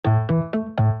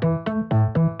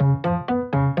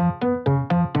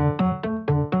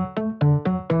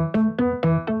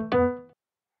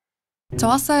저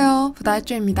왔어요.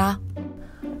 부달조입니다.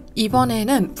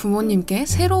 이번에는 부모님께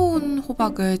새로운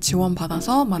호박을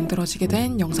지원받아서 만들어지게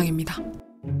된 영상입니다.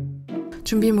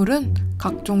 준비물은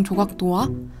각종 조각도와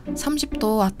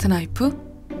 30도 아트나이프,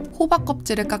 호박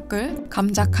껍질을 깎을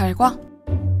감자칼과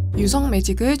유성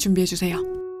매직을 준비해주세요.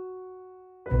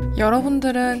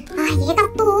 여러분들은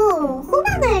얘가 또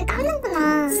호박을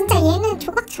깎는구나. 진짜 얘는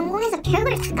조각 전공해서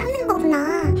별걸 다 깎는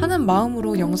거구나 하는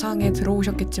마음으로 영상에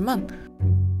들어오셨겠지만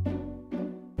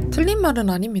틀린 말은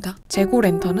아닙니다.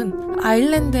 잭오랜턴은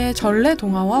아일랜드의 전래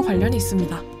동화와 관련이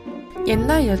있습니다.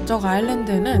 옛날 옛적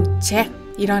아일랜드에는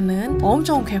잭이라는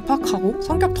엄청 괴팍하고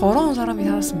성격 더러운 사람이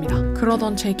살았습니다.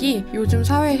 그러던 잭이 요즘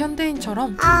사회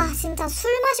현대인처럼 진짜 술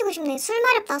마시고 싶네. 술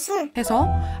마렵다 술 해서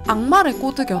악마를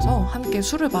꼬드겨서 함께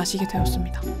술을 마시게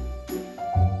되었습니다.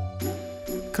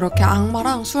 그렇게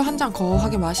악마랑 술 한 잔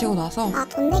거하게 마시고 나서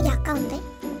돈 내기 아까운데?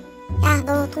 야,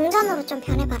 너 동전으로 좀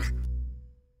변해봐라.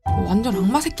 완전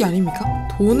악마 새끼 아닙니까?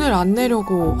 돈을 안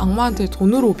내려고 악마한테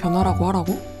돈으로 변하라고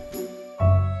하라고?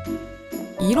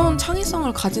 이런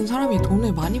창의성을 가진 사람이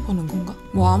돈을 많이 버는 건가?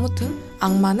 아무튼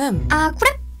악마는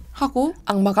그래? 하고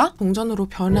악마가 동전으로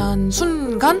변한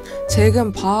순간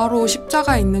잭은 바로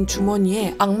십자가 있는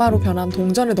주머니에 악마로 변한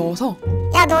동전을 넣어서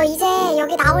야, 너 이제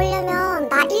여기 나오려면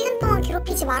나 1년 동안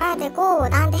괴롭히지 말아야 되고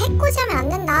나한테 해코지하면 안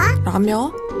된다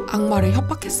라며 악마를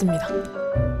협박했습니다.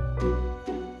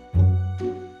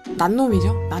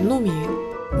 난놈이죠.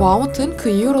 난놈이에요. 아무튼 그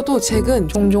이후로도 잭은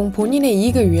종종 본인의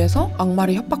이익을 위해서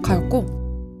악마를 협박하였고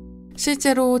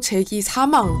실제로 잭이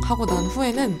사망하고 난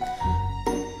후에는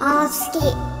저 새끼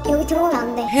여기 들어오면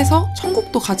안 돼 해서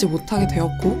천국도 가지 못하게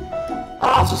되었고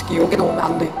저 새끼 여기 나오면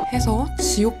안 돼 해서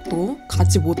지옥도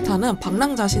가지 못하는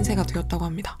방랑자 신세가 되었다고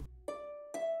합니다.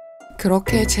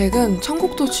 그렇게 잭은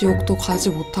천국도 지옥도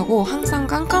가지 못하고 항상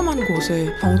깜깜한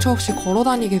곳을 정처 없이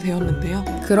걸어다니게 되었는데요.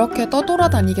 그렇게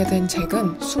떠돌아다니게 된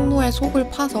잭은 숙모의 속을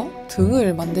파서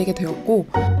등을 만들게 되었고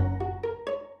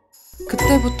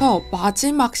그때부터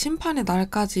마지막 심판의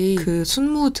날까지 그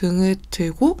순무 등을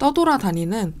들고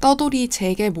떠돌아다니는 떠돌이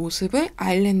잭의 모습을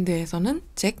아일랜드에서는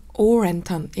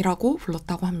잭오랜턴이라고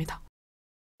불렀다고 합니다.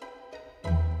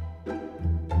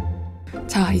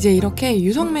 자, 이제 이렇게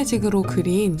유성 매직으로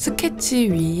그린 스케치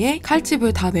위에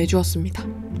칼집을 다 내주었습니다.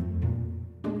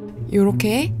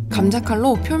 이렇게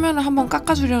감자칼로 표면을 한번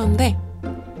깎아주려는데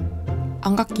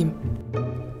안 깎임.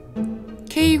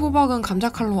 K 호박은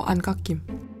감자칼로 안 깎임.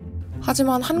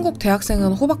 하지만 한국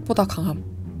대학생은 호박보다 강함.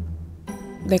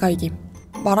 내가 이김.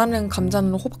 말하는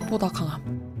감자는 호박보다 강함.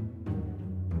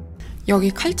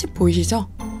 여기 칼집 보이시죠?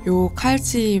 요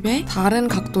칼집에 다른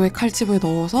각도의 칼집을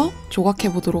넣어서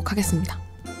조각해보도록 하겠습니다.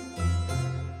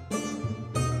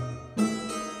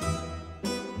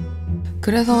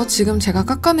 그래서 지금 제가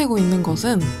깎아내고 있는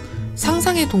것은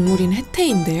상상의 동물인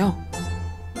해태인데요.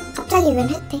 갑자기 웬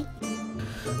해태?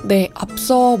 네,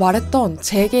 앞서 말했던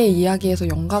잭의 이야기에서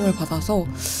영감을 받아서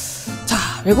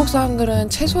외국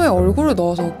사람들은 채소에 얼굴을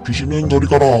넣어서 귀신은 저리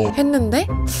가라 했는데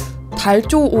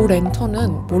달조 오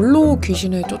랜턴은 뭘로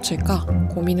귀신을 쫓을까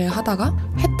고민을 하다가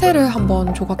해태를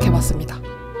한번 조각해봤습니다.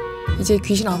 이제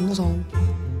귀신 안 무서움.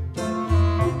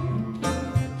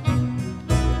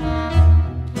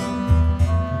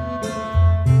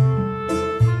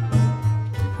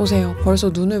 보세요. 벌써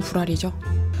눈을 부라리죠?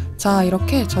 자,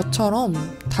 이렇게 저처럼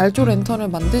달조 랜턴을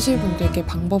만드실 분들께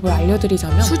방법을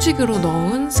알려드리자면 수직으로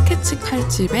넣은 스케치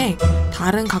칼집에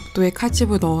다른 각도의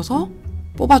칼집을 넣어서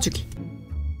뽑아주기.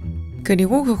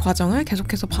 그리고 그 과정을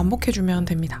계속해서 반복해주면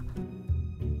됩니다.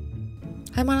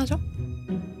 할만하죠?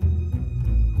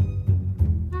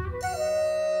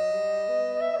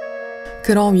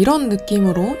 그럼 이런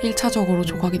느낌으로 1차적으로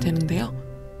조각이 되는데요.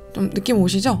 좀 느낌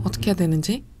오시죠? 어떻게 해야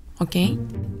되는지? 오케이.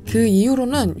 그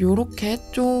이후로는 이렇게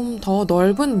좀 더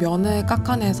넓은 면을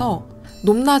깎아내서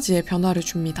높낮이의 변화를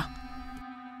줍니다.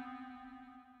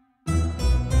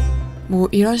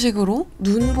 이런 식으로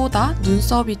눈보다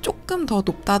눈썹이 조금 더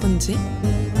높다든지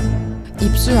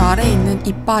입술 아래에 있는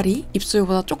이빨이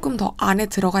입술보다 조금 더 안에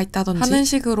들어가 있다든지 하는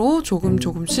식으로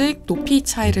조금씩 높이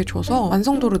차이를 줘서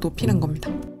완성도를 높이는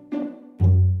겁니다.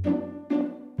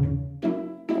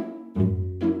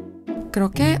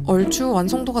 그렇게 얼추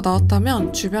완성도가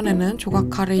나왔다면 주변에는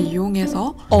조각칼을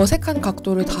이용해서 어색한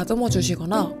각도를 다듬어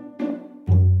주시거나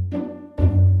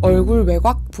얼굴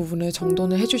외곽 부분을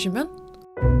정돈을 해주시면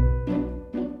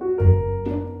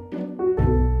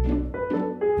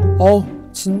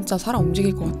진짜 사람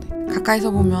움직일 것 같아.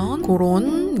 가까이서 보면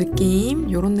그런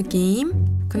느낌, 요런 느낌.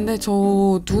 근데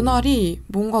저 눈알이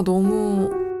뭔가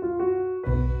너무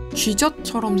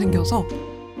쥐젖처럼 생겨서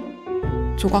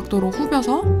조각도로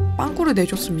후벼서 빵꾸를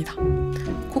내줬습니다.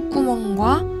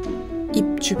 콧구멍과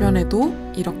입 주변에도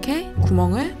이렇게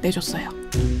구멍을 내줬어요.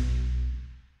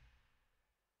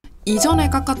 이전에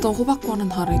깎았던 호박과는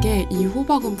다르게 이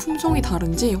호박은 품종이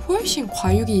다른지 훨씬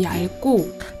과육이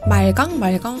얇고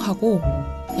말강말강하고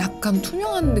약간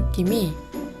투명한 느낌이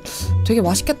되게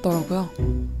맛있겠더라고요.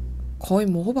 거의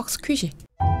뭐 호박 스퀴시.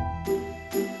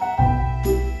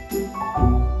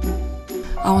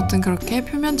 아무튼 그렇게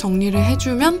표면 정리를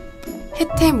해주면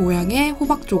혜태 모양의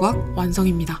호박 조각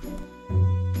완성입니다.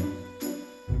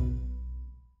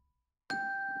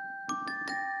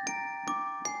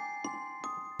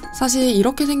 사실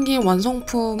이렇게 생긴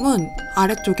완성품은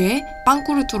아래쪽에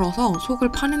빵꾸를 뚫어서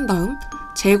속을 파낸 다음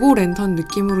잭오랜턴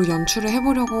느낌으로 연출을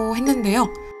해보려고 했는데요.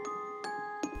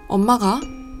 엄마가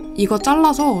이거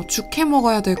잘라서 죽해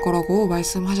먹어야 될 거라고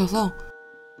말씀하셔서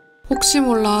혹시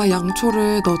몰라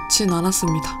양초를 넣진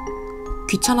않았습니다.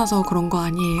 귀찮아서 그런 거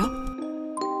아니에요?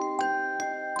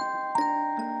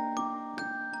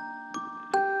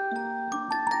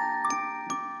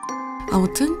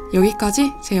 아무튼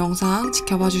여기까지 제 영상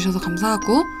지켜봐 주셔서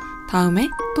감사하고 다음에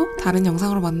또 다른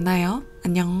영상으로 만나요.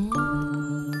 안녕.